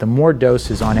The more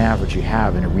doses on average you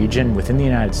have in a region within the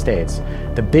United States,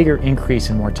 the bigger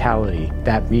increase in mortality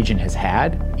that region has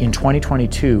had in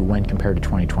 2022 when compared to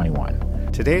 2021.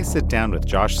 Today I sit down with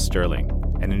Josh Sterling,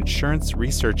 an insurance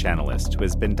research analyst who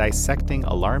has been dissecting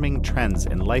alarming trends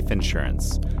in life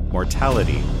insurance,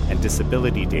 mortality, and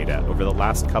disability data over the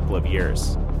last couple of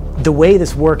years. The way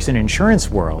this works in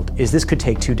insurance world is this could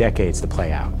take 2 decades to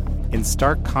play out. In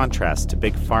stark contrast to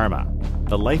Big Pharma,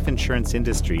 the life insurance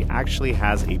industry actually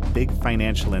has a big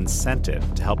financial incentive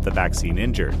to help the vaccine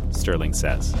injured, Sterling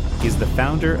says. He's the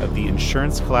founder of the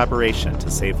Insurance Collaboration to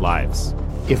Save Lives.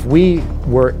 If we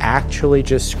were actually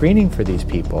just screening for these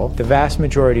people, the vast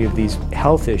majority of these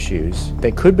health issues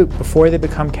that could be, before they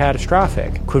become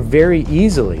catastrophic, could very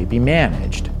easily be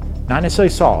managed, not necessarily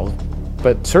solved,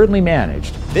 but certainly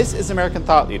managed. This is American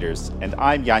Thought Leaders, and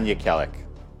I'm Jan Jekielek.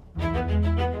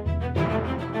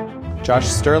 Josh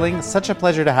Sterling, such a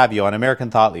pleasure to have you on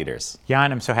American Thought Leaders.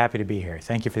 Jan, I'm so happy to be here.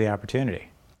 Thank you for the opportunity.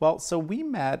 Well, so we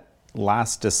met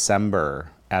last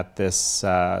December at this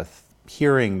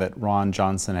hearing that Ron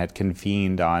Johnson had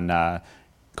convened on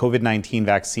COVID-19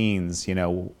 vaccines. You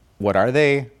know, what are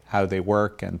they, how they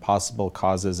work, and possible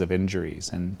causes of injuries.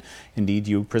 And indeed,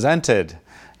 you presented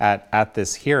at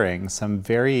this hearing some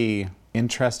very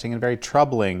interesting and very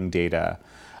troubling data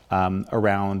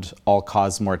around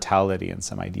all-cause mortality and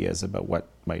some ideas about what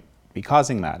might be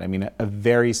causing that. I mean, a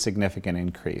very significant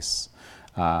increase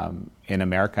in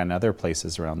America and other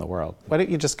places around the world. Why don't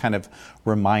you just kind of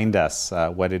remind us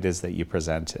what it is that you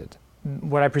presented?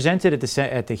 What I presented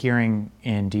at the hearing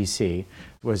in D.C.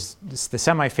 was the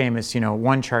semi-famous,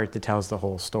 one chart that tells the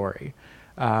whole story,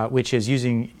 which is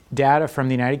using data from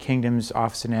the United Kingdom's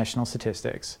Office of National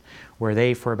Statistics, where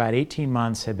they, for about 18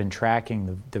 months, had been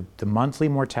tracking the monthly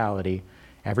mortality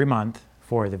every month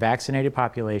for the vaccinated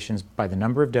populations by the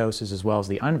number of doses as well as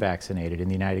the unvaccinated in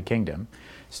the United Kingdom.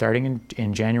 Starting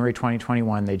in January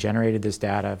 2021, they generated this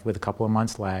data with a couple of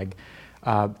months lag.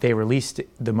 They released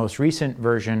the most recent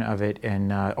version of it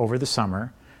over the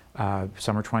summer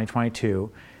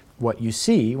 2022. What you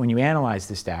see when you analyze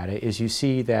this data is you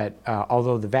see that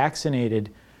although the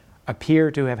vaccinated appear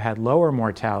to have had lower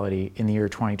mortality in the year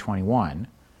 2021,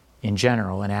 in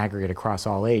general, in aggregate across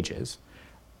all ages,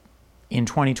 in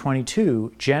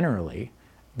 2022, generally,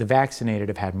 the vaccinated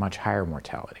have had much higher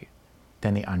mortality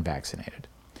than the unvaccinated.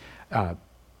 And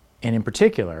in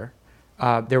particular,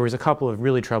 there was a couple of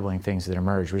really troubling things that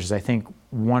emerged, which is, I think,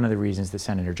 one of the reasons that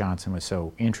Senator Johnson was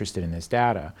so interested in this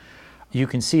data. You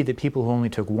can see that people who only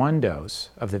took 1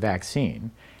 dose of the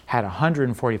vaccine had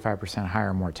 145%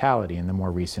 higher mortality in the more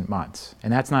recent months.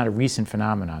 And that's not a recent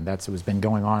phenomenon. That's what's been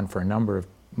going on for a number of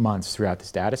months throughout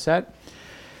this data set.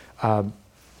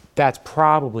 That's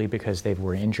probably because they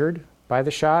were injured by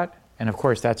the shot. And of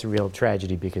course, that's a real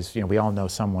tragedy because we all know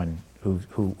someone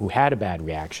who had a bad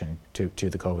reaction to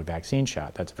the COVID vaccine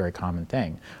shot. That's a very common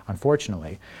thing,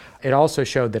 unfortunately. It also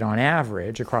showed that on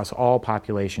average, across all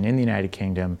population in the United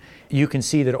Kingdom, you can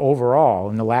see that overall,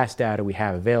 in the last data we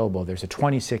have available, there's a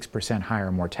 26%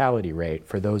 higher mortality rate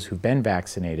for those who've been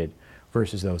vaccinated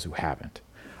versus those who haven't.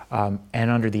 And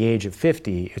under the age of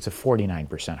 50, it's a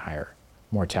 49% higher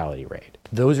mortality rate.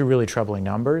 Those are really troubling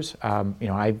numbers.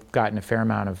 I've gotten a fair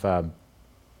amount of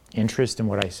interest in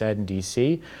what I said in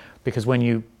DC, because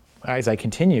as I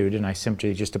continued, and I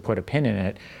simply, just to put a pin in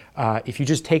it, if you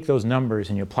just take those numbers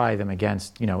and you apply them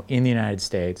against, in the United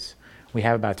States, we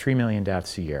have about 3 million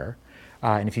deaths a year.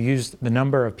 And if you use the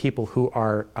number of people who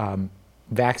are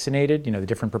vaccinated, the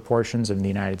different proportions in the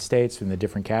United States in the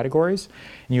different categories,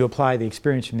 and you apply the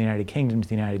experience from the United Kingdom to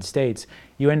the United States,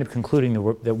 you end up concluding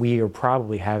that we are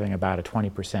probably having about a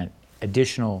 20%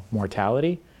 additional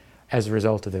mortality as a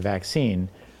result of the vaccine,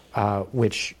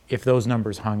 which, if those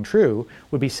numbers hung true,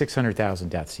 would be 600,000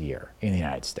 deaths a year in the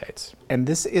United States. And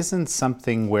this isn't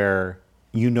something where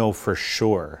for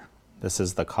sure this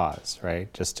is the cause,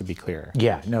 right? Just to be clear.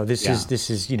 Yeah, no, this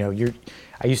is,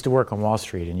 I used to work on Wall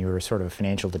Street, and you were sort of a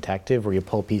financial detective where you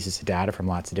pull pieces of data from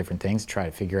lots of different things to try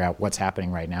to figure out what's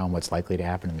happening right now and what's likely to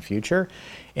happen in the future.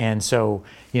 And so,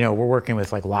 we're working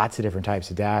with lots of different types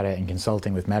of data and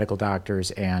consulting with medical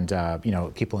doctors and,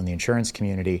 people in the insurance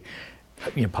community,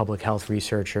 public health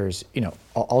researchers.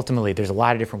 Ultimately, there's a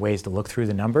lot of different ways to look through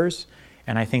the numbers.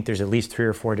 And I think there's at least 3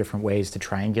 or 4 different ways to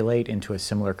triangulate into a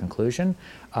similar conclusion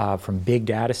from big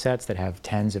data sets that have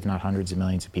tens, if not hundreds of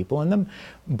millions of people in them.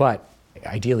 But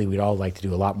ideally, we'd all like to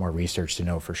do a lot more research to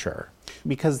know for sure.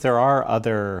 Because there are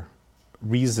other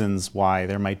reasons why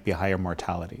there might be higher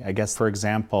mortality. I guess, for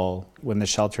example, when the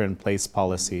shelter-in-place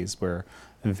policies were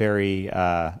very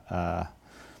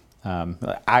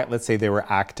let's say they were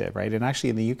active, right? And actually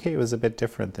in the UK it was a bit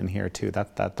different than here too.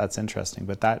 That's interesting,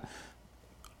 but that,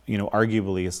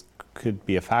 arguably could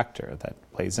be a factor that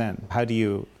plays in. How do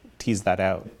you tease that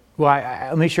out? Well,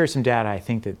 let me share some data I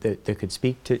think that could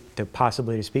speak to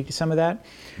possibly speak to some of that.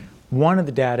 One of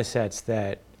the data sets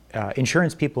that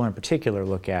insurance people in particular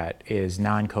look at is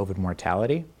non-COVID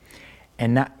mortality.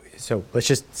 So let's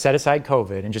just set aside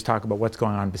COVID and just talk about what's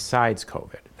going on besides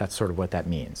COVID. That's sort of what that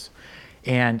means.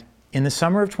 And in the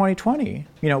summer of 2020,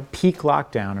 peak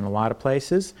lockdown in a lot of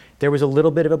places, there was a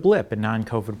little bit of a blip in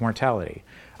non-COVID mortality.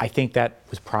 I think that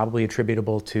was probably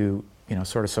attributable to,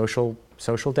 sort of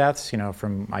social deaths,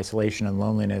 from isolation and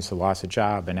loneliness, a loss of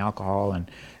job and alcohol and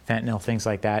fentanyl, things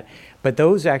like that. But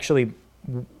those actually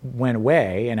went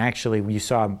away, and actually you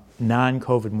saw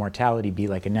non-COVID mortality be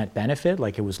like a net benefit,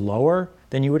 like it was lower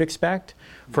than you would expect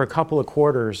for a couple of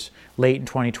quarters late in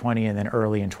 2020 and then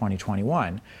early in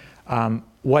 2021.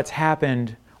 What's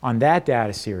happened on that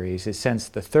data series is since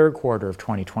the third quarter of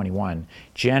 2021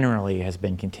 generally has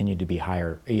continued to be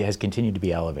higher, it has continued to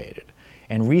be elevated.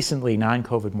 And recently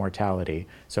non-COVID mortality,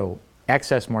 so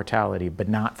excess mortality but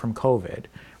not from COVID,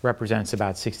 represents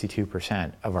about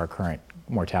 62% of our current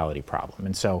mortality problem.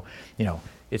 And so,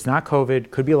 it's not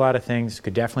COVID, could be a lot of things,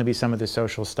 could definitely be some of the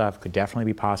social stuff, could definitely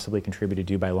be possibly contributed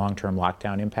to by long-term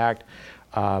lockdown impact.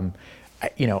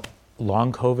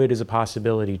 Long COVID is a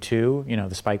possibility too.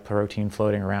 The spike protein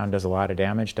floating around does a lot of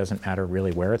damage, doesn't matter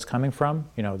really where it's coming from.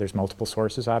 There's multiple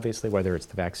sources, obviously, whether it's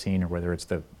the vaccine or whether it's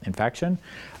the infection.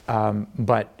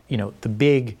 But the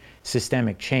big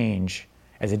systemic change,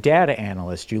 as a data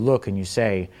analyst, you look and you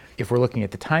say, if we're looking at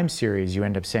the time series, you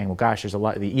end up saying, well, gosh,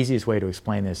 the easiest way to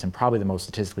explain this and probably the most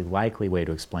statistically likely way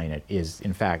to explain it is,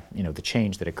 in fact, the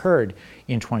change that occurred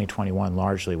in 2021,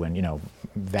 largely when,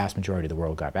 vast majority of the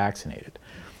world got vaccinated.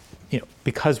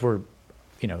 Because we're,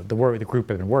 the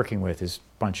group I've been working with is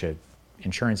a bunch of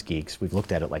insurance geeks, we've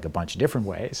looked at it like a bunch of different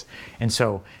ways. And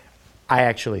so I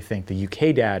actually think the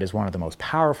UK data is one of the most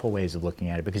powerful ways of looking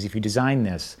at it, because if you design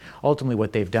this, ultimately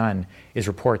what they've done is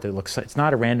report that it's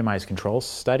not a randomized control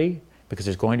study, because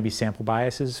there's going to be sample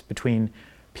biases between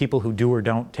people who do or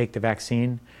don't take the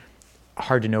vaccine.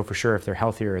 Hard to know for sure if they're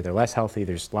healthier or they're less healthy.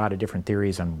 There's a lot of different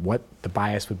theories on what the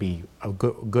bias would be, a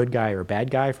good guy or a bad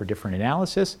guy for different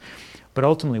analysis. But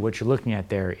ultimately what you're looking at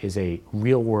there is a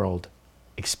real world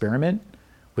experiment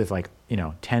with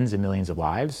tens of millions of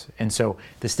lives. And so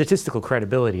the statistical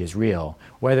credibility is real.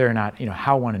 Whether or not,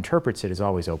 how one interprets it is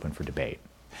always open for debate.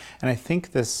 And I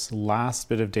think this last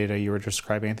bit of data you were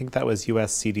describing, I think that was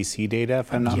US CDC data,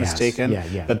 if I'm not mistaken.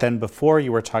 Yeah. But then before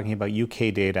you were talking about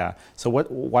UK data. So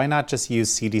why not just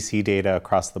use CDC data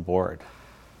across the board?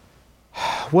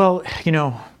 Well,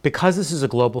 because this is a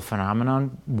global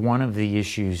phenomenon, one of the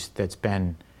issues that's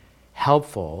been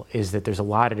helpful is that there's a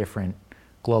lot of different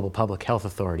global public health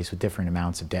authorities with different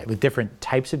amounts of data, with different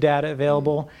types of data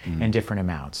available and different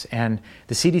amounts. And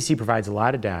the CDC provides a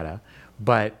lot of data,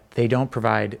 but they don't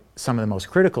provide some of the most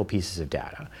critical pieces of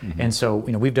data. And so,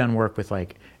 we've done work with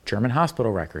German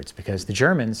hospital records, because the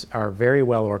Germans are very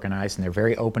well organized and they're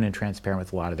very open and transparent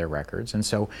with a lot of their records. And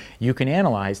so you can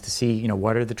analyze to see,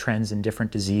 what are the trends in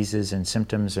different diseases and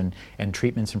symptoms and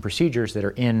treatments and procedures that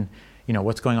are in,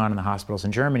 what's going on in the hospitals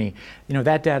in Germany.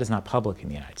 That data is not public in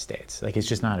the United States. It's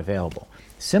just not available.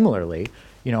 Similarly,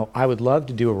 I would love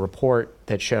to do a report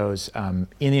that shows in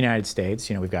the United States,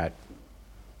 we've got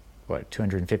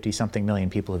 250 something million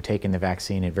people who've taken the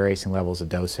vaccine at various levels of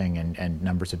dosing and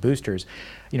numbers of boosters.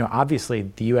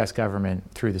 Obviously the U.S. government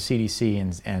through the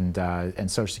CDC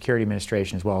and Social Security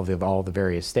Administration, as well as all the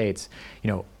various states,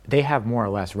 they have more or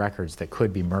less records that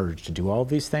could be merged to do all of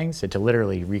these things and to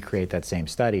literally recreate that same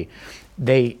study.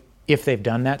 If they've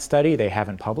done that study, they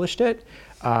haven't published it,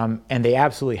 and they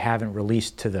absolutely haven't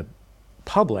released to the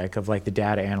public of the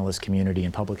data analyst community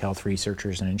and public health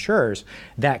researchers and insurers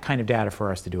that kind of data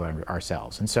for us to do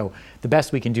ourselves. And so the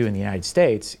best we can do in the United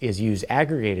States is use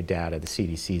aggregated data the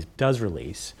CDC does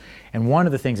release. And one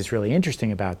of the things that's really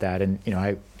interesting about that, and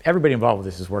everybody involved with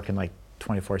this is working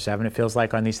 24/7, it feels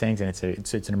like, on these things, and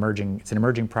it's an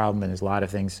emerging problem, and there's a lot of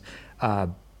things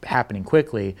happening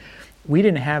quickly. We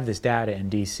didn't have this data in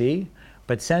DC.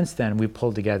 But since then, we've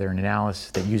pulled together an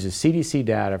analysis that uses CDC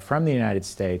data from the United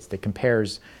States that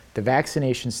compares the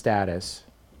vaccination status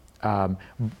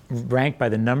ranked by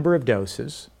the number of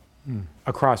doses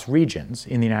across regions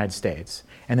in the United States,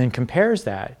 and then compares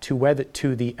that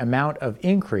to the amount of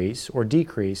increase or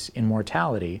decrease in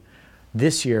mortality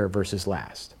this year versus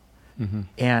last.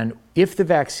 And if the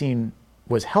vaccine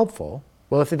was helpful,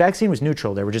 if the vaccine was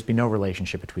neutral, there would just be no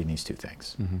relationship between these two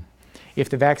things. if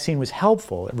the vaccine was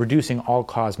helpful at reducing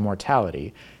all-cause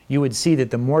mortality, you would see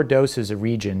that the more doses a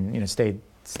region,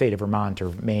 state of Vermont or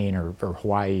Maine or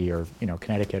Hawaii or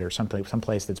Connecticut or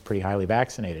someplace that's pretty highly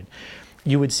vaccinated,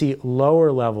 you would see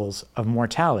lower levels of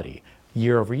mortality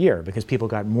year over year because people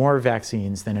got more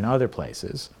vaccines than in other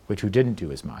places, which who didn't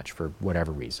do as much for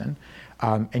whatever reason.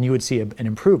 And you would see an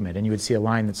improvement, and you would see a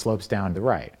line that slopes down to the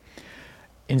right.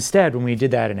 Instead, when we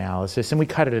did that analysis, and we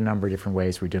cut it a number of different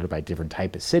ways, we did it by different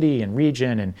type of city and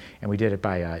region, and we did it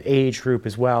by age group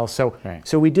as well. So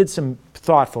we did some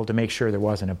thoughtful to make sure there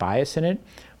wasn't a bias in it.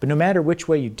 But no matter which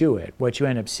way you do it, what you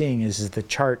end up seeing is the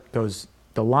chart goes,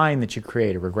 the line that you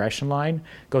create, a regression line,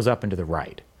 goes up and to the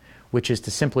right, which is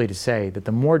simply to say that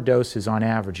the more doses on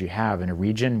average you have in a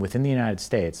region within the United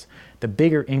States, the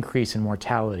bigger increase in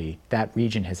mortality that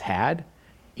region has had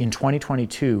in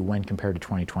 2022 when compared to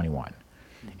 2021.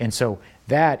 And so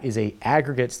that is an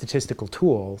aggregate statistical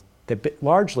tool that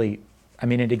largely,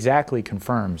 it exactly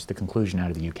confirms the conclusion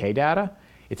out of the UK data.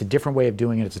 It's a different way of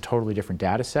doing it. It's a totally different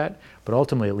data set, but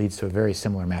ultimately it leads to a very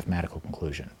similar mathematical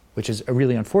conclusion, which is a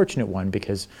really unfortunate one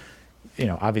because,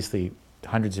 obviously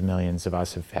hundreds of millions of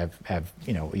us have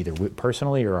either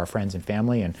personally or our friends and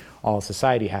family and all of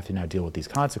society have to now deal with these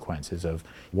consequences of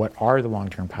what are the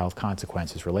long-term health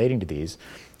consequences relating to these,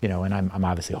 and I'm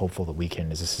obviously hopeful that we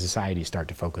can, as a society, start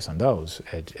to focus on those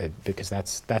because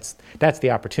that's the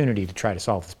opportunity to try to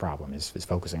solve this problem is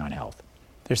focusing on health.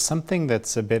 There's something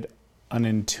that's a bit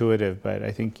unintuitive, but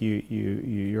I think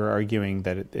you're arguing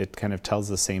that it kind of tells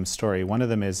the same story. One of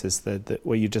them is that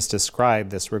what you just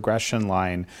described, this regression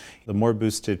line, the more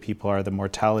boosted people are, the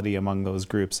mortality among those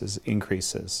groups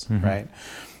increases, right?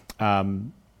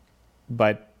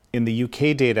 But in the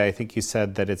UK data, I think you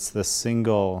said that it's the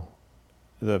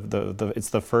it's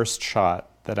the first shot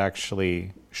that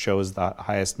actually shows the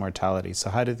highest mortality. So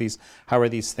how are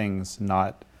these things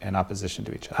not in opposition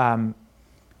to each other?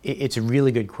 It's a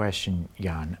really good question,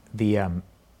 Jan. They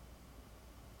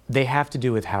have to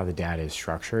do with how the data is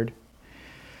structured.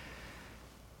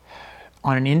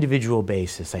 On an individual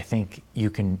basis, I think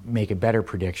you can make a better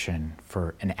prediction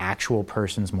for an actual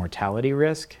person's mortality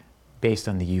risk based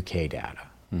on the UK data,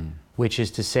 which is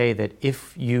to say that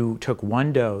if you took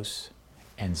one dose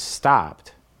and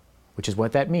stopped, which is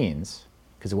what that means,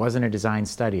 because it wasn't a design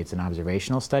study, it's an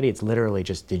observational study. It's literally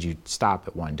just, did you stop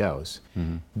at one dose?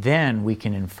 Then we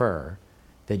can infer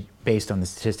that based on the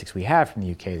statistics we have from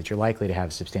the UK that you're likely to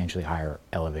have substantially higher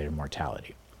elevated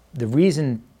mortality. The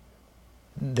reason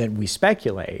that we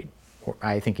speculate, or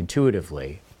I think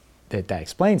intuitively, that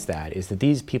explains that is that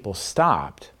these people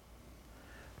stopped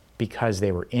because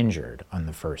they were injured on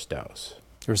the first dose.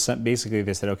 Basically,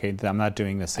 they said, okay, I'm not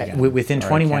doing this again. Within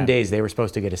 21 days, they were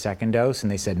supposed to get a second dose,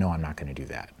 and they said, no, I'm not going to do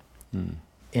that.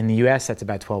 In the US, that's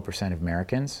about 12% of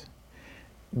Americans.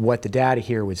 What the data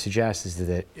here would suggest is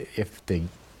that if the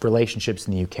relationships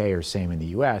in the UK are the same in the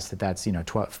US, that's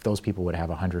those people would have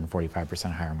a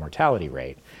 145% higher mortality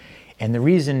rate. And the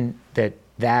reason that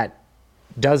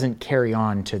doesn't carry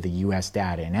on to the US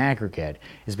data in aggregate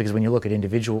is because when you look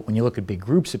at big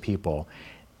groups of people,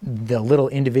 the little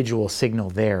individual signal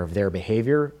there of their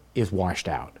behavior is washed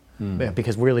out.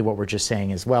 Because really what we're just saying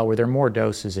is, well, were there more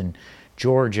doses in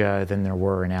Georgia than there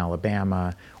were in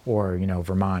Alabama or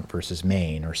Vermont versus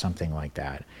Maine or something like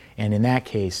that. And in that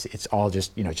case, it's all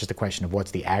just, it's just a question of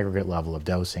what's the aggregate level of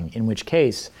dosing, in which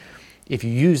case, if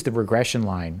you use the regression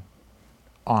line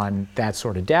on that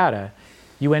sort of data,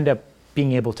 you end up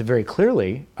being able to very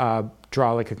clearly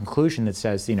draw like a conclusion that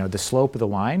says, the slope of the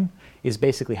line is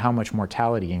basically how much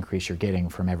mortality increase you're getting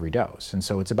from every dose. And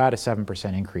so it's about a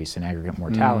 7% increase in aggregate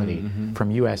mortality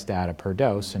from US data per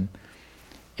dose. And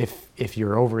if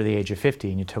you're over the age of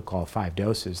 50 and you took all 5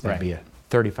 doses, that'd be a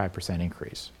 35%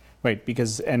 increase. Right,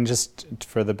 because, and just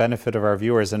for the benefit of our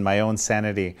viewers and my own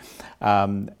sanity,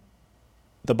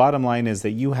 the bottom line is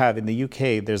that you have in the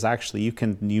UK, there's actually,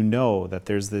 that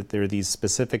there are these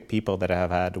specific people that have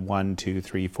had 1, 2,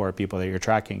 3, 4 people that you're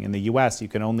tracking. In the US, you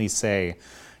can only say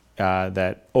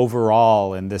that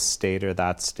overall in this state or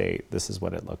that state, this is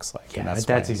what it looks like. Yeah,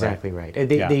 that's exactly right.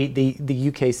 The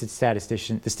UK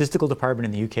statistician, the statistical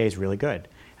department in the UK is really good,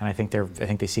 and I think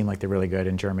they seem like they're really good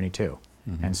in Germany too.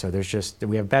 And so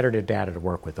we have better data to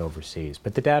work with overseas.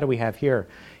 But the data we have here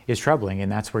is troubling,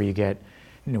 and that's where you get.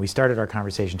 We started our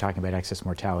conversation talking about excess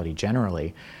mortality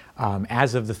generally.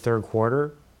 As of the third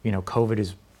quarter, COVID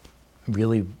is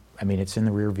really, it's in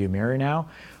the rearview mirror now.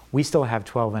 We still have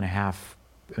 12.5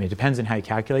 I mean, it depends on how you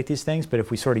calculate these things, but if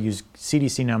we sort of use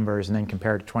CDC numbers and then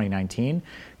compare it to 2019,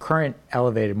 current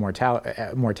elevated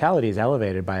mortality is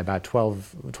elevated by about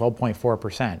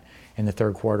 12.4% in the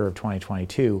third quarter of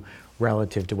 2022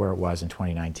 relative to where it was in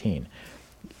 2019.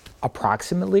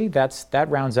 Approximately, that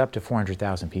rounds up to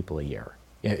 400,000 people a year,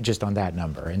 just on that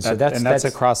number. And so that's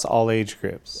across all age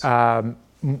groups.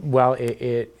 Well,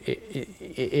 it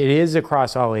is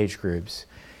across all age groups.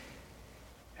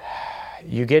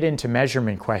 You get into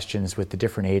measurement questions with the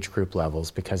different age group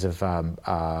levels because of,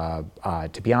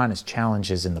 to be honest,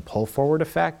 challenges in the pull forward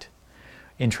effect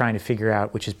in trying to figure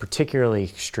out, which is particularly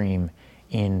extreme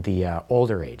in the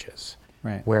older ages,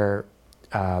 right, where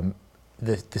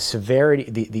the severity,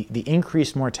 the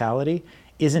increased mortality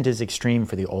isn't as extreme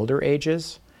for the older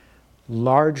ages,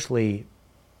 largely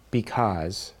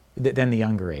because, than the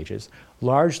younger ages,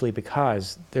 largely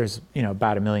because there's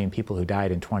about 1 million people who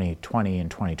died in 2020 and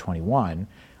 2021,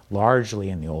 largely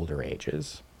in the older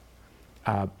ages,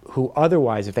 who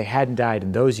otherwise, if they hadn't died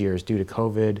in those years due to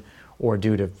COVID or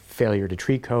due to failure to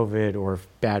treat COVID or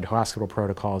bad hospital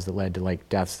protocols that led to like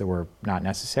deaths that were not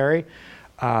necessary,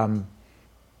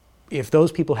 if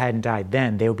those people hadn't died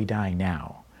then, they would be dying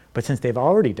now. But since they've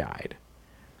already died,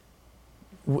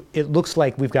 it looks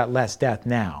like we've got less death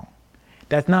now.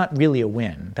 That's not really a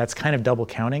win. That's kind of double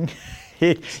counting.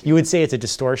 You would say it's a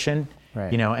distortion,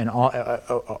 right, and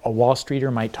a Wall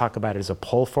Streeter might talk about it as a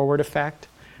pull forward effect,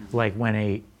 like when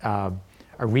a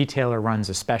retailer runs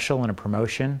a special and a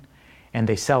promotion, and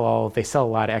they sell a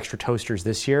lot of extra toasters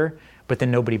this year, but then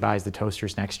nobody buys the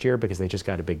toasters next year because they just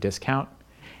got a big discount,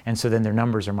 and so then their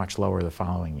numbers are much lower the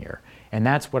following year. And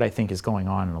that's what I think is going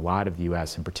on in a lot of the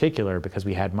U.S. in particular, because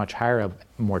we had much higher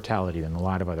mortality than a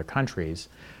lot of other countries.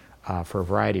 For a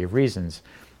variety of reasons.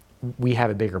 We have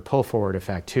a bigger pull forward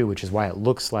effect too, which is why it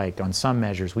looks like on some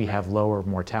measures we have lower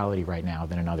mortality right now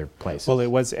than in other places. Well, it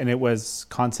was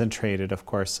concentrated, of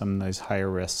course, on those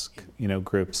higher risk,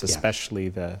 groups, especially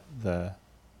the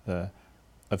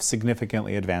of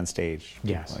significantly advanced age.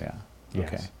 Yes. Oh, yeah.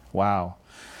 Yes. Okay. Wow.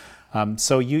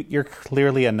 So you're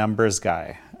clearly a numbers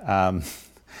guy.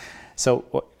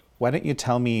 So why don't you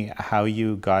tell me how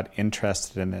you got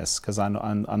interested in this? Because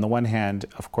on the one hand,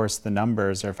 of course, the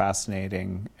numbers are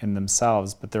fascinating in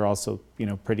themselves, but they're also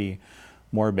pretty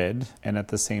morbid, and at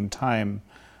the same time,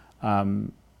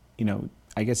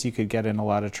 I guess you could get in a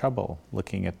lot of trouble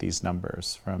looking at these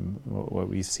numbers from what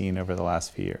we've seen over the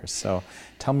last few years. So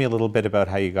tell me a little bit about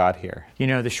how you got here.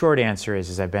 The short answer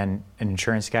is I've been an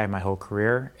insurance guy my whole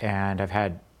career, and I've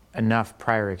had enough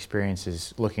prior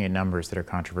experiences looking at numbers that are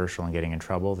controversial and getting in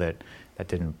trouble that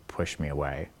didn't push me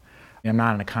away. I'm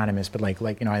not an economist, but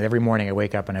every morning I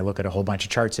wake up and I look at a whole bunch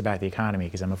of charts about the economy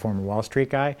because I'm a former Wall Street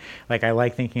guy. I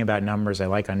like thinking about numbers. I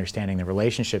like understanding the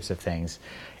relationships of things.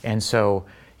 And so,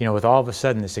 with all of a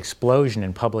sudden this explosion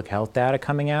in public health data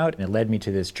coming out, and it led me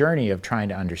to this journey of trying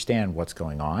to understand what's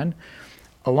going on.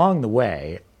 Along the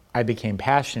way, I became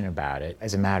passionate about it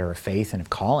as a matter of faith and of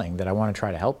calling that I want to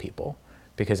try to help people,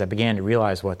 because I began to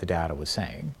realize what the data was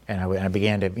saying, and I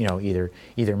began to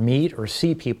either meet or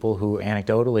see people who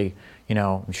anecdotally,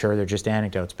 I'm sure they're just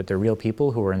anecdotes, but they're real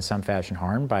people who are in some fashion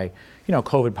harmed by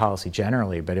COVID policy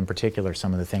generally, but in particular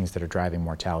some of the things that are driving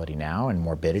mortality now, and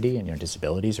morbidity and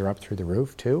disabilities are up through the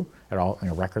roof too, at all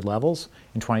record levels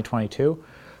in 2022.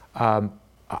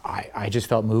 I just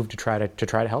felt moved to try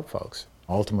to help folks.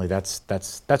 Ultimately, that's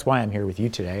why I'm here with you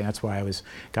today, and that's why I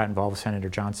got involved with Senator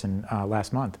Johnson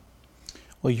last month.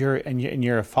 Well, you're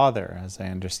a father, as I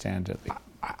understand it.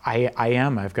 I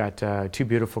am. I've got 2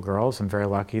 beautiful girls. I'm very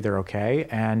lucky. They're okay.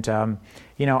 And and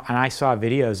I saw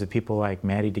videos of people like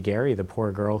Maddie DeGarry, the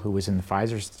poor girl who was in the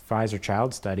Pfizer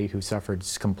child study, who suffered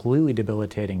completely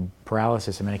debilitating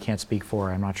paralysis. I mean, I can't speak for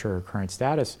her. I'm not sure her current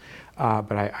status.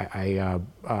 But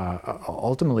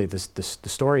ultimately, the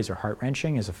stories are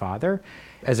heart-wrenching as a father.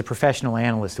 As a professional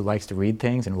analyst who likes to read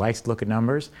things and likes to look at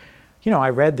numbers, I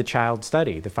read the child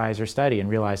study, the Pfizer study, and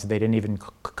realized that they didn't even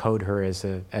code her as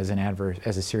a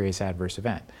serious adverse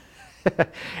event.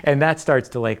 And that starts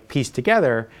to piece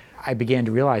together. I began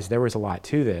to realize there was a lot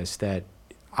to this, that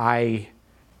I,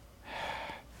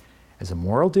 as a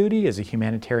moral duty, as a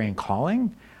humanitarian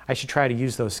calling, I should try to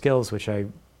use those skills which I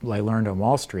learned on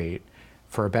Wall Street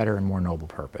for a better and more noble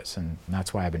purpose, and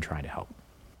that's why I've been trying to help.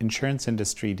 Insurance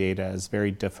industry data is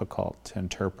very difficult to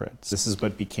interpret. This is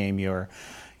what became your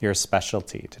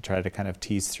specialty, to try to kind of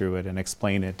tease through it and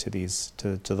explain it to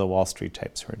the Wall Street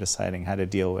types who are deciding how to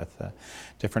deal with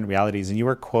different realities. And you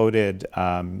were quoted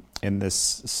in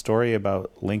this story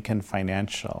about Lincoln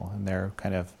Financial and their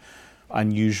kind of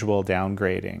unusual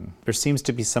downgrading. There seems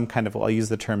to be some kind of, I'll use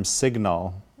the term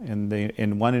signal,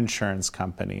 in one insurance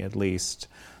company at least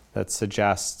that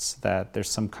suggests that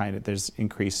there's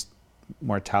increased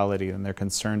mortality and they're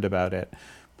concerned about it,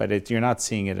 but you're not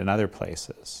seeing it in other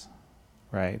places,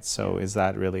 right? So is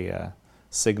that really a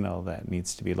signal that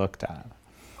needs to be looked at?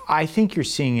 I think you're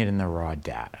seeing it in the raw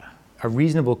data. A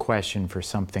reasonable question for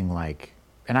something like,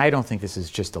 and I don't think this is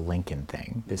just a Lincoln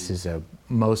thing. This is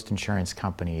most insurance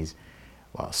companies,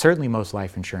 well, certainly most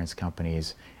life insurance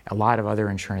companies, a lot of other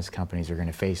insurance companies are going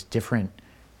to face different,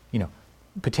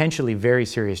 potentially very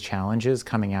serious challenges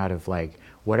coming out of like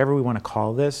whatever we want to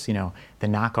call this, the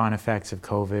knock-on effects of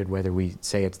COVID, whether we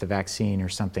say it's the vaccine or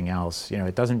something else,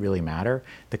 it doesn't really matter.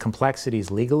 The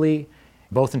complexities legally,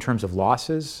 both in terms of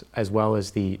losses as well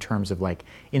as the terms of like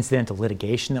incidental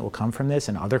litigation that will come from this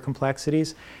and other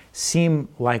complexities, seem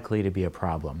likely to be a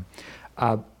problem.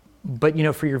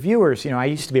 But for your viewers, I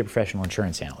used to be a professional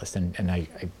insurance analyst, and I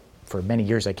for many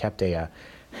years I kept a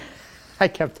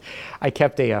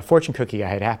fortune cookie I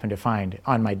had happened to find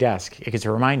on my desk because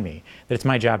to remind me that it's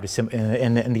my job to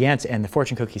and the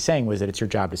fortune cookie saying was that it's your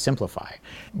job to simplify.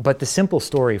 But the simple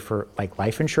story for like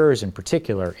life insurers in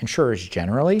particular, insurers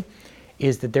generally,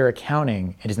 is that their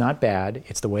accounting, it is not bad,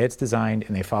 it's the way it's designed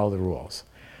and they follow the rules.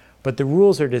 But the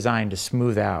rules are designed to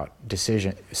smooth out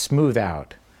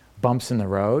bumps in the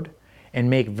road and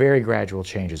make very gradual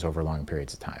changes over long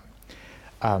periods of time.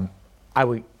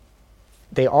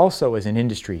 They also, as an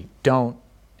industry, don't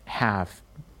have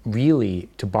really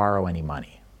to borrow any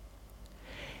money.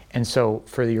 And so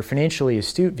for your financially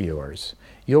astute viewers,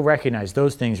 you'll recognize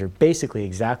those things are basically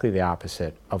exactly the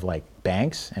opposite of like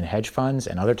banks and hedge funds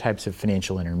and other types of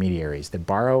financial intermediaries that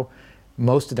borrow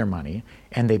most of their money,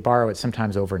 and they borrow it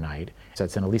sometimes overnight. So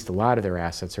it's, and at least a lot of their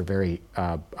assets are very,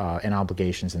 and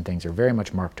obligations and things are very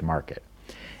much marked to market.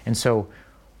 And so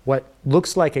what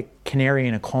looks like a canary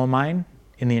in a coal mine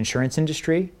in the insurance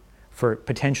industry for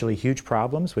potentially huge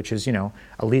problems, which is, a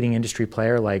leading industry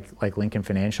player like Lincoln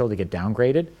Financial to get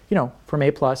downgraded, from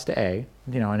A+ to A,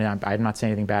 and I'm not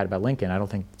saying anything bad about Lincoln, I don't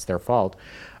think it's their fault,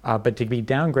 but to be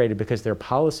downgraded because their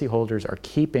policyholders are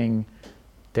keeping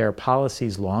their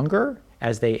policies longer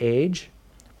as they age,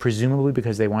 presumably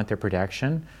because they want their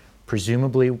protection,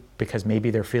 presumably because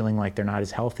maybe they're feeling like they're not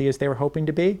as healthy as they were hoping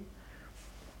to be,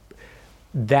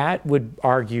 that would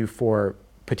argue for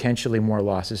potentially more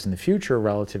losses in the future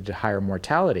relative to higher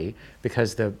mortality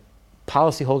because the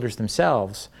policyholders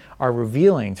themselves are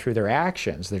revealing through their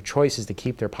actions, their choices to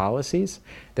keep their policies,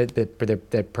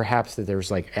 that perhaps that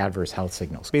there's like adverse health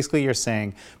signals. Basically, you're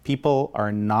saying people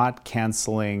are not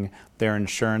canceling their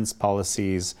insurance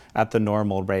policies at the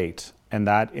normal rate, and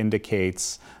that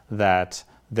indicates that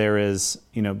there is,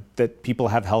 that people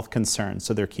have health concerns,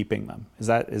 so they're keeping them.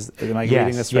 Am I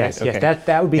reading this right? Yes, okay.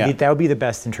 That would be the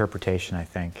best interpretation, I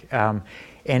think. And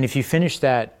if you finish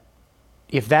that,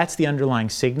 if that's the underlying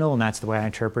signal, and that's the way I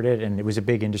interpret it, and it was a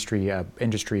big industry,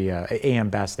 AM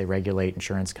Best, they regulate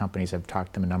insurance companies. I've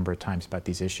talked to them a number of times about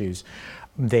these issues.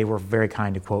 They were very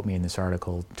kind to quote me in this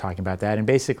article talking about that and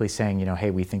basically saying,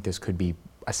 hey, we think this could be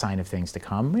a sign of things to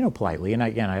come, politely. And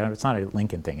again, it's not a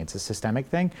Lincoln thing, it's a systemic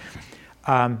thing.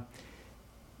 The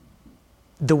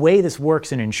way this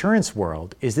works in insurance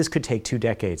world is this could take 2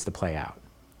 decades to play out.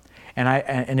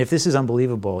 And if this is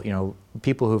unbelievable,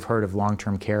 people who've heard of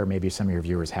long-term care, maybe some of your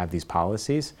viewers have these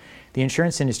policies. The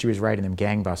insurance industry was writing them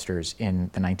gangbusters in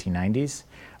the 1990s.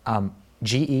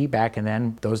 GE back in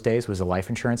then, those days, was a life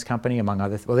insurance company, among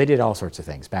other, well, they did all sorts of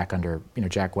things back under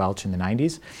Jack Welch in the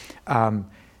 90s.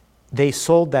 They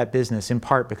sold that business in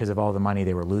part because of all the money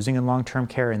they were losing in long-term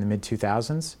care in the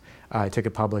mid-2000s. Took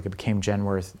it public, it became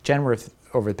Genworth. Genworth,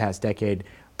 over the past decade,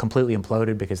 completely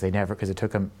imploded because it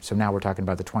took them, so now we're talking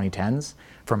about the 2010s,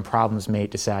 from problems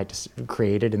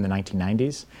created in the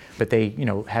 1990s. But they,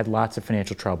 had lots of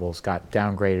financial troubles, got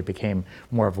downgraded, became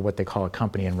more of what they call a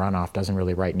company in runoff, doesn't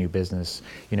really write new business.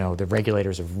 The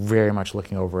regulators are very much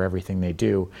looking over everything they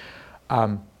do.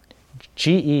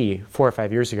 GE, 4 or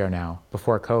 5 years ago now,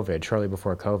 shortly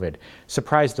before COVID,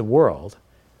 surprised the world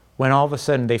when all of a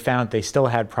sudden they found they still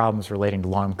had problems relating to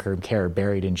long-term care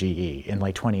buried in GE in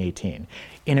like 2018,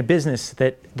 in a business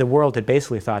that the world had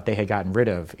basically thought they had gotten rid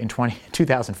of in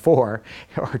 2004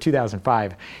 or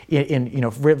 2005,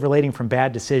 relating from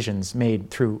bad decisions made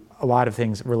through a lot of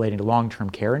things relating to long-term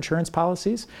care insurance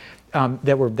policies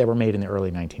that were made in the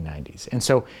early 1990s. And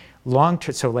so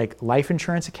like life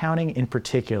insurance accounting in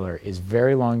particular is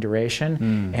very long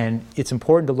duration, and it's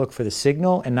important to look for the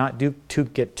signal and not to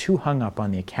get too hung up on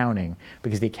the accounting,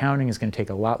 because the accounting is going to take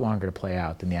a lot longer to play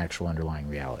out than the actual underlying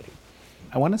reality.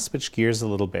 I want to switch gears a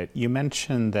little bit. You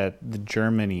mentioned that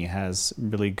Germany has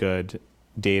really good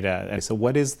data. So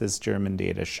what is this German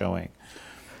data showing?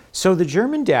 So the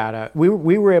German data, we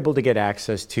were able to get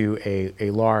access to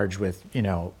a large with,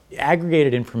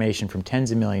 aggregated information from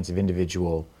tens of millions of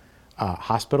individual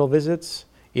hospital visits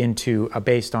into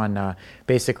based on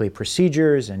basically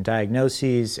procedures and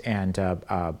diagnoses and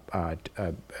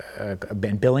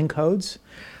billing codes.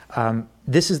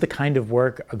 This is the kind of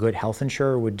work a good health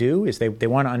insurer would do, is they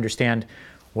want to understand,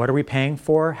 what are we paying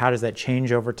for? How does that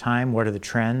change over time? What are the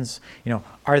trends?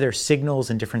 Are there signals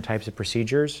in different types of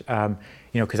procedures?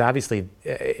 Because obviously,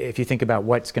 if you think about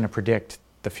what's going to predict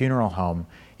the funeral home,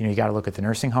 you got to look at the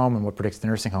nursing home, and what predicts the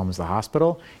nursing home is the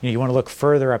hospital. You want to look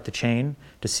further up the chain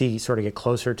to see, sort of get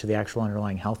closer to the actual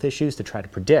underlying health issues to try to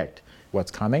predict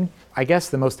what's coming. I guess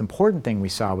the most important thing we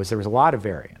saw was there was a lot of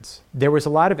variance. There was a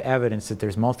lot of evidence that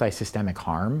there's multisystemic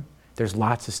harm. There's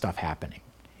lots of stuff happening.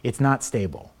 It's not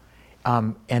stable.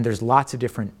 And there's lots of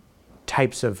different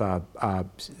types of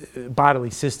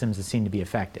bodily systems that seem to be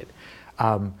affected.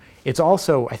 It's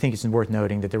also, I think it's worth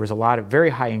noting that there was a lot of very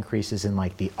high increases in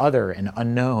like the other and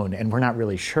unknown and we're not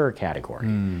really sure category.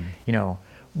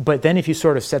 But then if you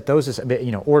sort of set those as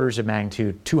orders of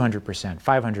magnitude, 200%,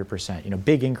 500%,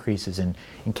 big increases in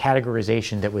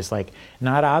categorization that was like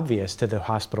not obvious to the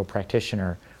hospital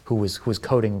practitioner who was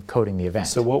coding the event.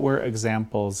 So what were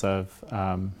examples of?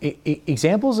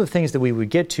 Examples of things that we would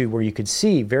get to where you could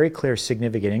see very clear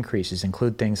significant increases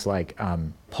include things like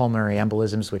pulmonary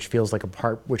embolisms, which feels like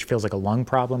a lung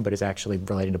problem, but is actually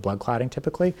related to blood clotting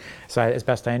typically. So as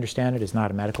best I understand it, is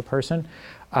not a medical person.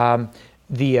 But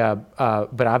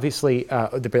obviously,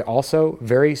 there are also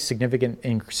very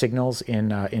significant signals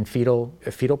in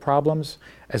fetal problems,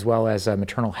 as well as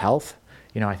maternal health.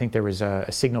 I think there was a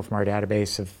signal from our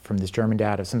database from this German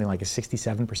data of something like a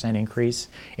 67% increase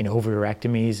in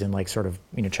ovarectomies in like sort of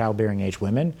childbearing age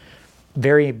women.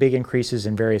 Very big increases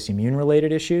in various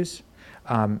immune-related issues.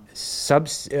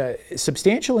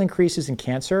 Substantial increases in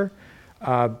cancer.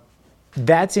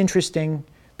 That's interesting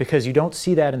because you don't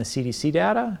see that in the CDC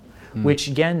data, which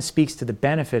again speaks to the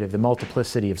benefit of the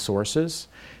multiplicity of sources,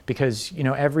 because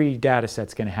every data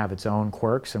set's going to have its own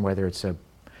quirks, and whether it's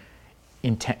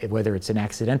an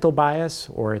accidental bias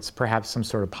or it's perhaps some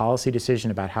sort of policy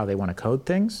decision about how they want to code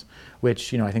things,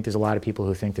 which I think there's a lot of people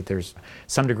who think that there's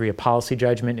some degree of policy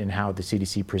judgment in how the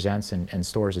CDC presents and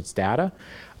stores its data.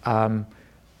 In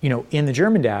the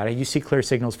German data, you see clear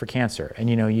signals for cancer, and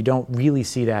you don't really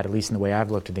see that, at least in the way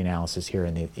I've looked at the analysis here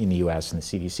in the U.S. and the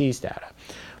CDC's data.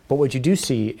 But what you do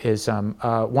see is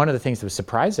one of the things that was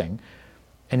surprising.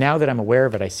 And now that I'm aware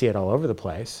of it, I see it all over the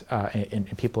place in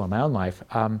people in my own life.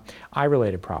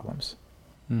 Eye-related problems.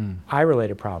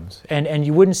 Eye-related problems. And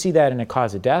you wouldn't see that in a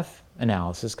cause of death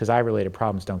analysis because eye-related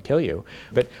problems don't kill you.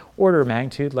 But order of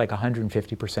magnitude, like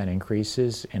 150%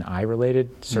 increases in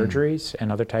eye-related surgeries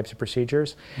and other types of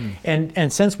procedures.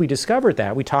 And since we discovered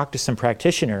that, we talked to some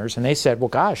practitioners and they said, well,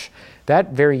 gosh,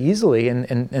 that very easily,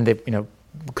 and they,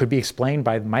 could be explained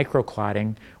by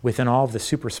microclotting within all of the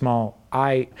super small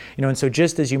eye, and so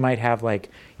just as you might have like,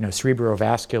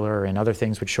 cerebrovascular and other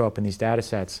things would show up in these data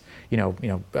sets,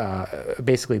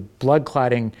 basically blood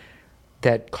clotting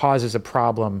that causes a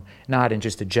problem, not in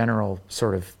just a general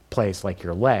sort of place like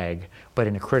your leg, but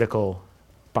in a critical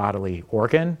bodily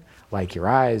organ, like your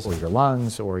eyes or your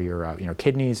lungs or your,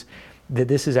 kidneys, that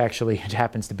this is actually, it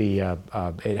happens to be a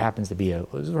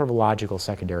sort of a logical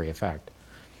secondary effect.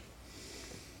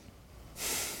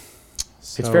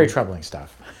 It's very troubling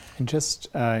stuff. And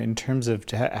just in terms of,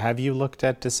 have you looked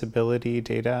at disability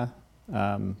data?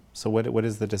 So what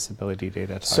is the disability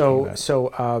data talking about?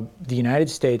 So the United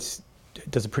States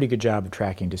does a pretty good job of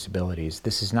tracking disabilities.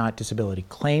 This is not disability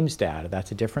claims data.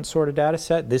 That's a different sort of data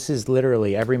set. This is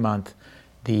literally every month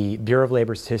the Bureau of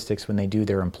Labor Statistics, when they do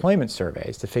their employment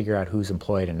surveys to figure out who's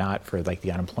employed and not for like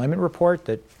the unemployment report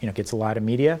that gets a lot of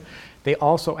media, they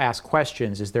also ask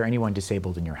questions, is there anyone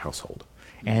disabled in your household?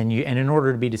 And in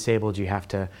order to be disabled, you have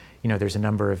to, there's a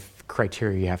number of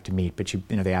criteria you have to meet, but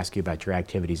they ask you about your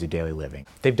activities of daily living.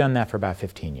 They've done that for about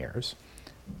 15 years.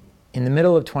 In the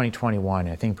middle of 2021,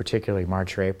 I think particularly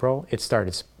March or April, it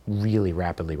started really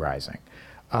rapidly rising.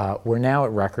 We're now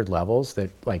at record levels that,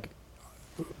 like,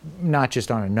 not just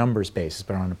on a numbers basis,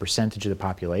 but on a percentage of the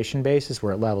population basis,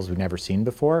 we're at levels we've never seen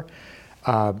before.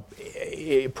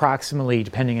 Approximately,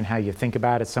 depending on how you think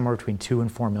about it, somewhere between 2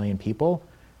 and 4 million people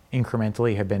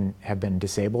incrementally have been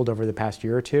disabled over the past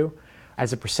year or two.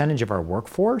 As a percentage of our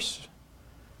workforce,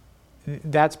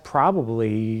 that's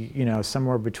probably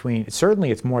somewhere between,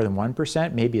 certainly it's more than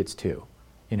 1%, maybe it's 2%,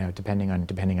 depending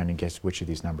on I guess which of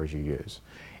these numbers you use.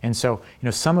 And so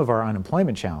some of our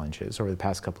unemployment challenges over the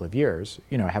past couple of years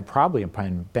have probably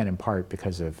been in part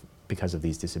because of because of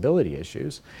these disability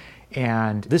issues.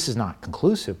 And this is not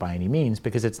conclusive by any means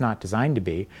because it's not designed to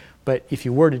be. But if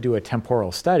you were to do a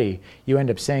temporal study, you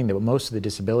end up saying that most of the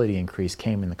disability increase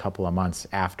came in the couple of months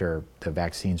after the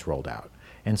vaccines rolled out.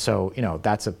 And so,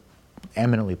 that's a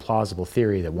eminently plausible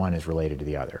theory that one is related to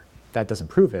the other. That doesn't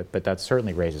prove it, but that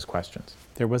certainly raises questions.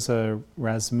 There was a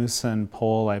Rasmussen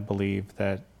poll, I believe,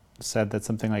 that said that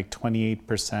something like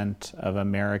 28% of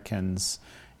Americans,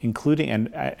 including,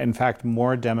 and in fact,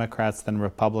 more Democrats than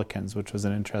Republicans, which was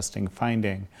an interesting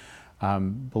finding,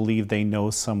 believe they know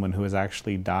someone who has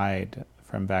actually died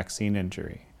from vaccine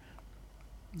injury.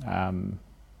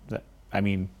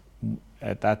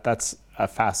 That's a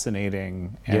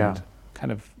fascinating and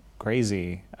kind of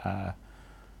crazy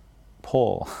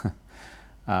poll.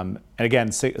 And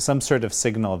again, some sort of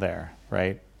signal there,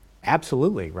 right?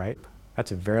 Absolutely, right?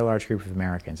 That's a very large group of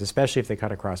Americans, especially if they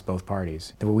cut across both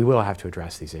parties. That we will have to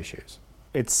address these issues.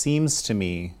 It seems to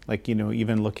me like,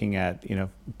 even looking at,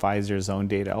 Pfizer's own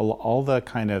data, all the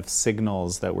kind of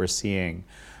signals that we're seeing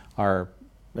are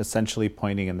essentially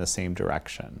pointing in the same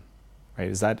direction, right?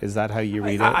 Is that how you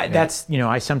read it? That's,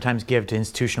 I sometimes give to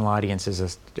institutional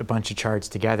audiences a bunch of charts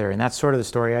together, and that's sort of the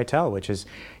story I tell, which is,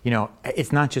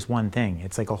 it's not just one thing.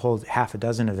 It's like a whole half a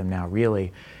dozen of them now,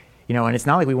 really. And it's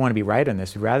not like we want to be right on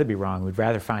this. We'd rather be wrong. We'd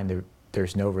rather find that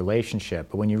there's no relationship.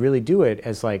 But when you really do it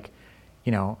as a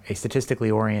statistically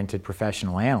oriented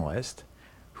professional analyst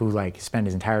who spent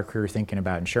his entire career thinking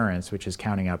about insurance, which is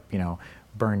counting up,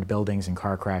 burned buildings and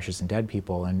car crashes and dead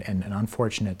people and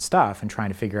unfortunate stuff, and trying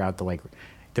to figure out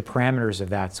the parameters of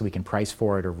that so we can price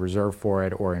for it or reserve for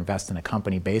it or invest in a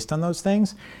company based on those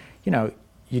things,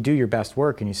 you do your best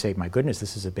work and you say, my goodness,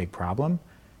 this is a big problem.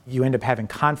 You end up having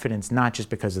confidence not just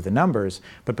because of the numbers,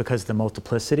 but because of the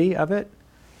multiplicity of it.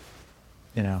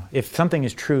 If something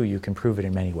is true, you can prove it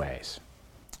in many ways.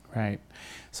 Right.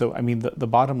 So, the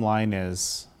bottom line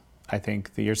is, I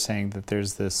think that you're saying that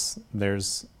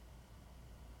there's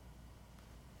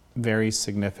very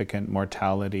significant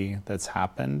mortality that's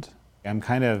happened. I'm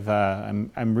kind of,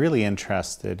 I'm really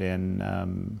interested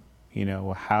in,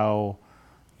 how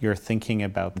you're thinking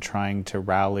about trying to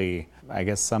rally, I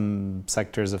guess, some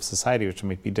sectors of society, which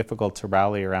might be difficult to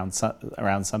rally around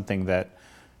something that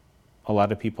a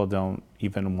lot of people don't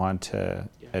even want to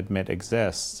admit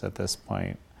exists at this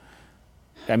point.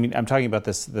 I'm talking about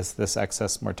this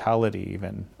excess mortality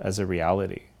even as a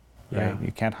reality, right?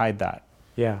 You can't hide that.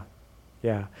 Yeah.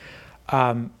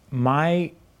 I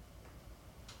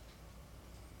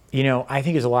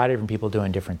think there's a lot of different people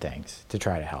doing different things to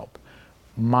try to help.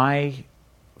 My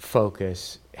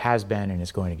focus has been and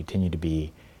is going to continue to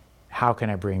be, how can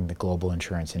I bring the global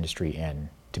insurance industry in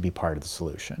to be part of the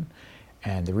solution?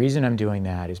 And the reason I'm doing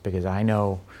that is because I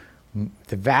know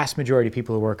the vast majority of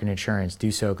people who work in insurance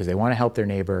do so because they want to help their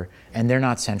neighbor, and they're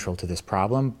not central to this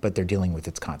problem, but they're dealing with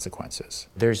its consequences.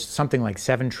 There's something like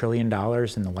 $7 trillion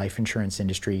in the life insurance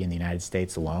industry in the United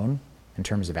States alone in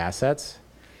terms of assets.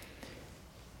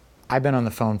 I've been on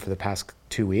the phone for the past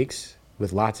 2 weeks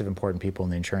with lots of important people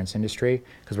in the insurance industry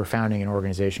because we're founding an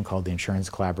organization called the Insurance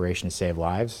Collaboration to Save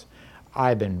Lives.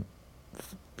 I've been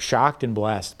shocked and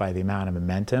blessed by the amount of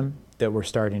momentum that we're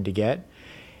starting to get.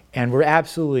 And we're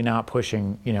absolutely not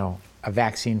pushing, a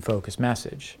vaccine-focused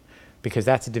message, because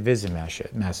that's a divisive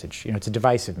message. It's a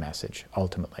divisive message,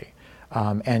 ultimately.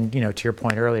 And to your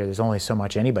point earlier, there's only so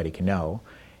much anybody can know.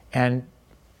 And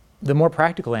the more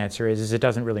practical answer is it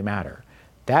doesn't really matter.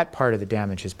 That part of the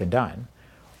damage has been done.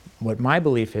 What my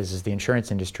belief is the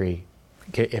insurance industry,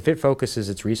 if it focuses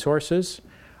its resources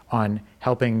on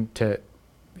helping to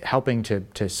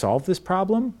solve this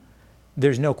problem,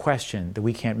 there's no question that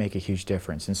we can't make a huge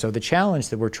difference. And so the challenge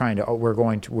that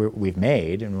we've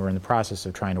made, and we're in the process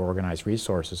of trying to organize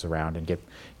resources around and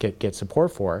get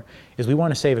support for, is we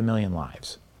want to save 1 million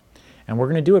lives. And we're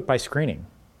going to do it by screening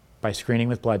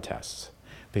with blood tests.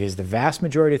 Because the vast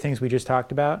majority of things we just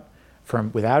talked about,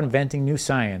 without inventing new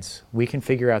science, we can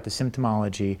figure out the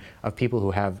symptomology of people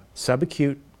who have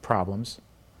subacute problems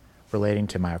relating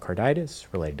to myocarditis,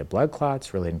 relating to blood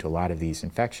clots, relating to a lot of these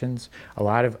infections,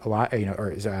 autoimmune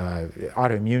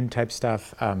type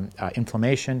stuff,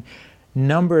 inflammation,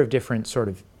 number of different sort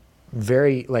of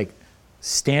very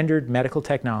standard medical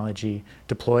technology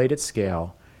deployed at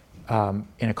scale in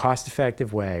a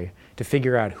cost-effective way to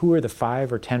figure out who are the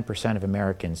 5 or 10% of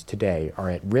Americans today are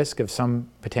at risk of some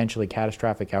potentially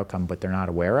catastrophic outcome, but they're not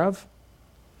aware of.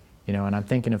 And I'm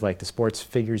thinking of the sports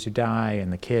figures who die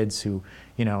and the kids who,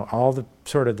 all the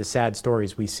sort of the sad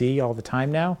stories we see all the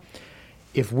time now.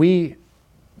 If we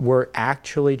were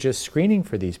actually just screening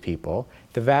for these people,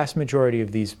 the vast majority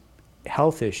of these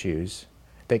health issues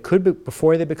that could be,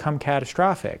 before they become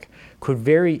catastrophic, could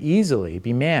very easily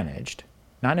be managed,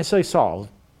 not necessarily solved,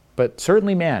 but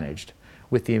certainly managed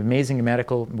with amazing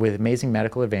medical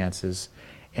advances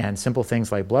and simple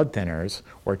things like blood thinners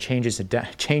or changes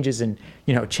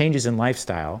in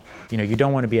lifestyle. You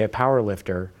don't want to be a power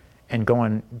lifter and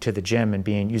going to the gym and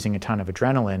using a ton of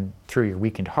adrenaline through your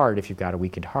weakened heart if you've got a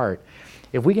weakened heart.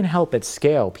 If we can help at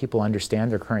scale people understand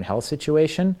their current health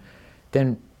situation,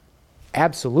 then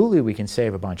absolutely we can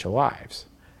save a bunch of lives.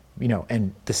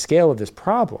 And the scale of this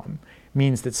problem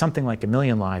means that something like 1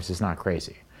 million lives is not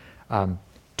crazy.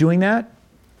 Doing that,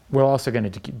 we're also going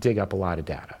to dig up a lot of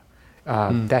data.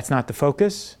 That's not the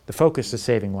focus. The focus is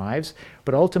saving lives,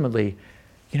 but ultimately,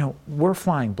 we're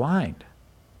flying blind.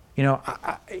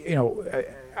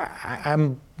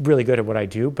 I'm really good at what I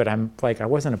do, but I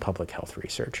wasn't a public health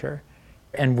researcher.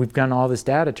 And we've gotten all this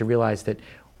data to realize that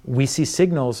we see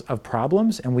signals of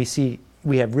problems and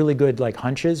we have really good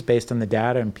hunches based on the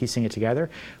data and piecing it together,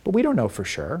 but we don't know for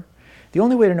sure. The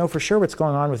only way to know for sure what's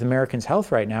going on with Americans'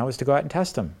 health right now is to go out and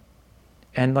test them.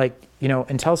 And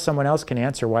until someone else can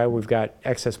answer why we've got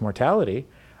excess mortality,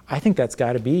 I think that's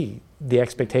got to be the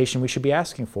expectation we should be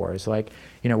asking for. Is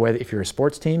whether if you're a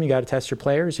sports team, you got to test your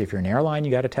players. If you're an airline,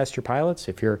 you got to test your pilots.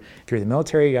 If you're the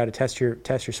military, you got to test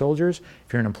your soldiers.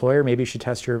 If you're an employer, maybe you should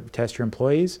test your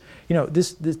employees.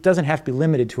 This doesn't have to be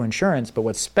limited to insurance. But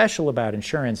what's special about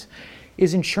insurance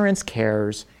is insurance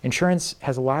cares. Insurance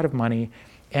has a lot of money,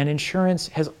 and insurance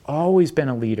has always been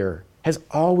a leader.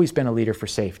 For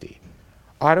safety.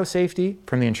 Auto safety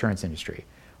from the insurance industry.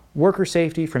 Worker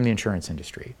safety from the insurance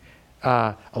industry.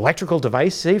 Electrical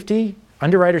device safety,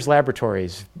 Underwriters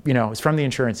Laboratories, is from the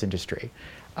insurance industry.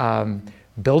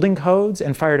 Building codes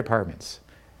and fire departments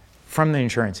from the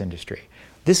insurance industry.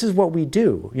 This is what we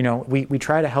do. We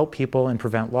try to help people and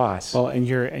prevent loss. Well, and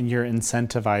you're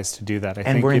incentivized to do that. I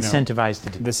think we're incentivized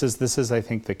to do. This is I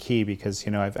think the key, because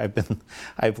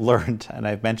I've learned, and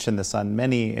I've mentioned this on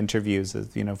many interviews,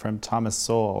 from Thomas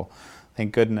Sowell.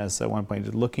 Thank goodness, at one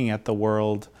point, looking at the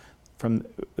world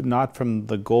not from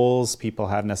the goals people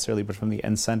have necessarily, but from the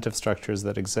incentive structures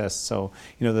that exist. So,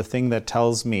 the thing that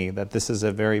tells me that this is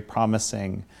a very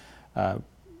promising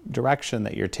direction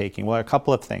that you're taking, well, a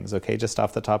couple of things, okay, just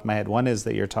off the top of my head. One is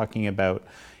that you're talking about,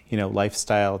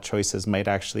 lifestyle choices might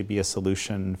actually be a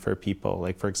solution for people.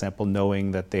 Like, for example,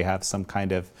 knowing that they have some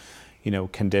kind of,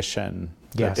 condition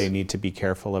that they need to be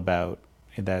careful about,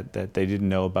 that they didn't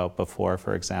know about before,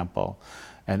 for example.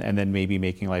 And then maybe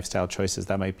making lifestyle choices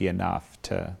that might be enough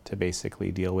to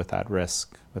basically deal with that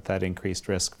risk, with that increased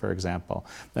risk, for example.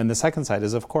 And the second side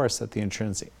is, of course, that the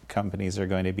insurance companies are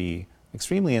going to be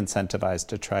extremely incentivized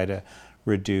to try to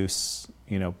reduce,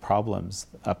 problems,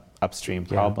 upstream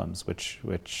problems, which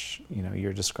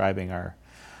you're describing are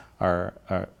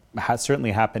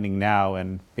certainly happening now,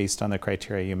 and based on the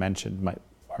criteria you mentioned,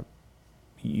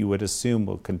 you would assume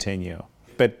will continue.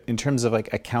 But in terms of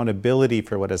accountability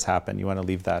for what has happened, you want to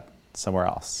leave that somewhere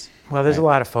else. Well, there's a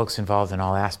lot of folks involved in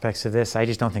all aspects of this. I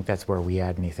just don't think that's where we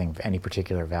add any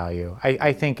particular value.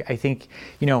 I think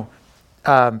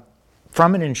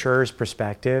from an insurer's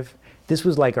perspective, this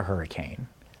was like a hurricane.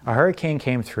 A hurricane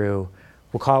came through,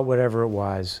 we'll call it whatever it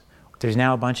was. There's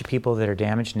now a bunch of people that are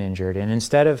damaged and injured, and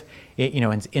instead of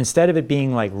it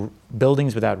being like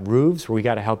buildings without roofs, where we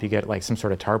got to help you get some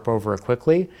sort of tarp over it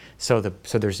quickly,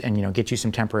 get you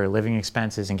some temporary living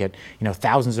expenses, and get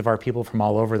thousands of our people from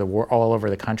all over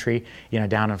the country,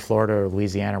 down in Florida or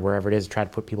Louisiana, wherever it is, try to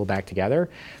put people back together.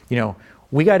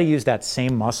 We got to use that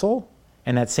same muscle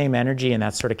and that same energy and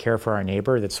that sort of care for our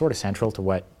neighbor that's sort of central to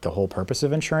what the whole purpose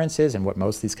of insurance is and what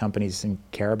most of these companies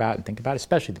care about and think about,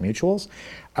 especially the mutuals.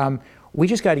 We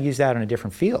just got to use that on a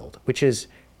different field, which is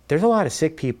there's a lot of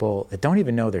sick people that don't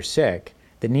even know they're sick,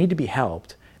 that need to be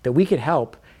helped, that we could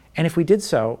help. And if we did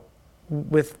so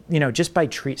with, just by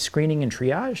screening and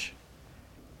triage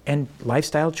and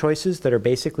lifestyle choices that are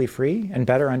basically free and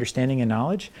better understanding and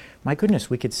knowledge, my goodness,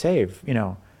 we could save,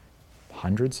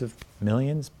 hundreds of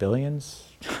millions, billions,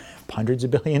 hundreds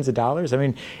of billions of dollars. I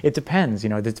mean, it depends.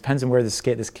 It depends on where this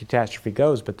catastrophe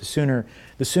goes. But the sooner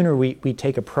we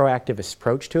take a proactive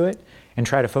approach to it and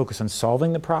try to focus on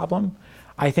solving the problem,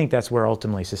 I think that's where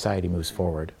ultimately society moves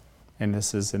forward. And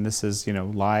this is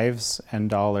lives and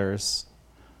dollars.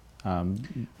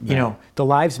 The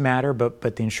lives matter,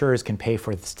 but the insurers can pay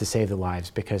for this to save the lives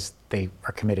because they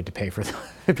are committed to pay for them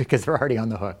because they're already on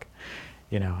the hook.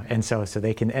 And so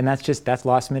they can, and that's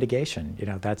loss mitigation.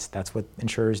 That's what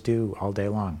insurers do all day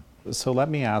long. So let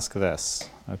me ask this,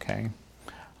 okay?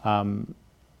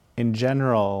 In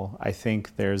general, I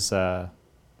think there's a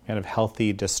kind of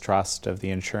healthy distrust of the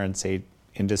insurance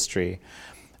industry,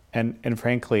 and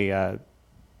frankly,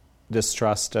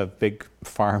 distrust of big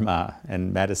pharma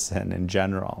and medicine in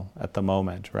general at the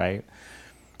moment, right?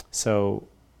 So,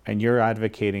 and you're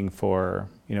advocating for,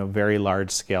 very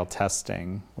large scale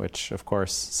testing, which of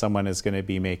course someone is going to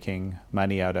be making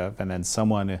money out of, and then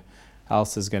someone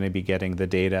else is going to be getting the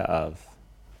data of.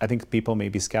 I think people may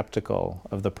be skeptical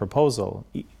of the proposal,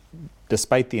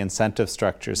 despite the incentive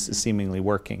structures seemingly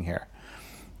working here.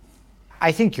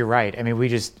 I think you're right. I mean, we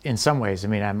just, in some ways,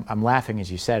 I'm laughing as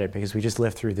you said it, because we just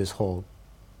lived through this whole,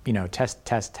 test,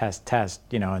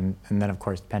 and then of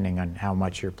course, depending on how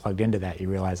much you're plugged into that, you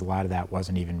realize a lot of that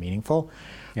wasn't even meaningful.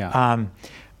 Yeah.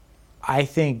 I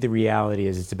think the reality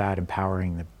is it's about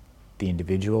empowering the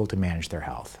individual to manage their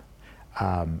health.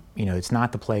 It's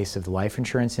not the place of the life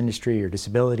insurance industry or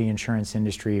disability insurance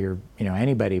industry or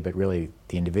anybody, but really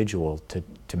the individual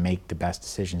to make the best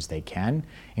decisions they can,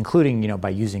 including by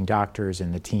using doctors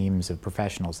and the teams of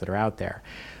professionals that are out there.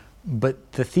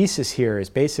 But the thesis here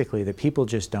is basically that people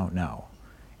just don't know,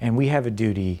 and we have a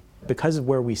duty, because of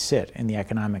where we sit in the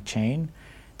economic chain,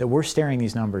 that we're staring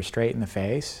these numbers straight in the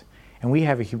face, and we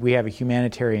have a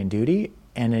humanitarian duty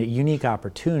and a unique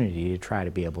opportunity to try to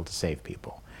be able to save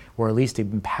people, or at least to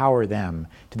empower them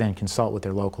to then consult with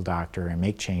their local doctor and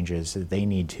make changes that they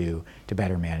need to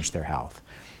better manage their health.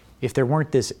 If there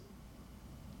weren't this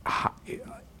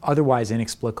otherwise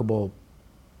inexplicable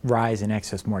rise in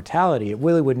excess mortality, it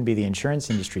really wouldn't be the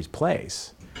insurance industry's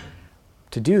place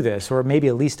to do this, or maybe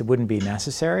at least it wouldn't be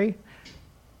necessary.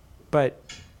 But,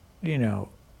 no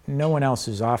one else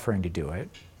is offering to do it,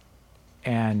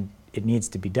 and it needs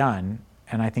to be done.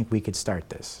 And I think we could start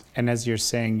this. And as you're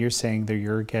saying that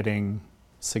you're getting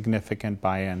significant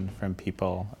buy-in from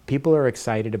people. People are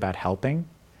excited about helping.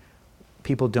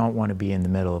 People don't want to be in the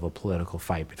middle of a political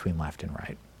fight between left and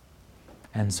right.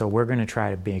 And so we're going to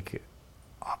try to make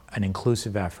an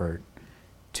inclusive effort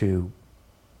to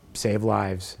save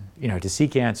lives, to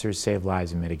seek answers, save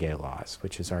lives, and mitigate loss,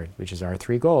 which is our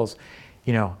three goals.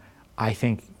 I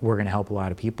think we're going to help a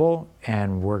lot of people,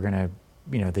 and we're going to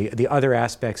the other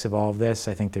aspects of all of this,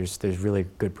 I think there's really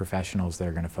good professionals that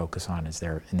are going to focus on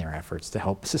in their efforts to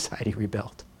help society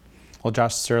rebuild. Well,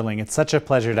 Josh Sterling, it's such a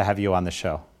pleasure to have you on the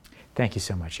show. Thank you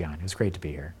so much, Jan. It was great to be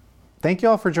here. Thank you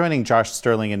all for joining Josh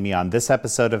Sterling and me on this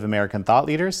episode of American Thought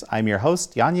Leaders. I'm your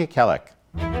host, Jan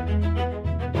Jekielek.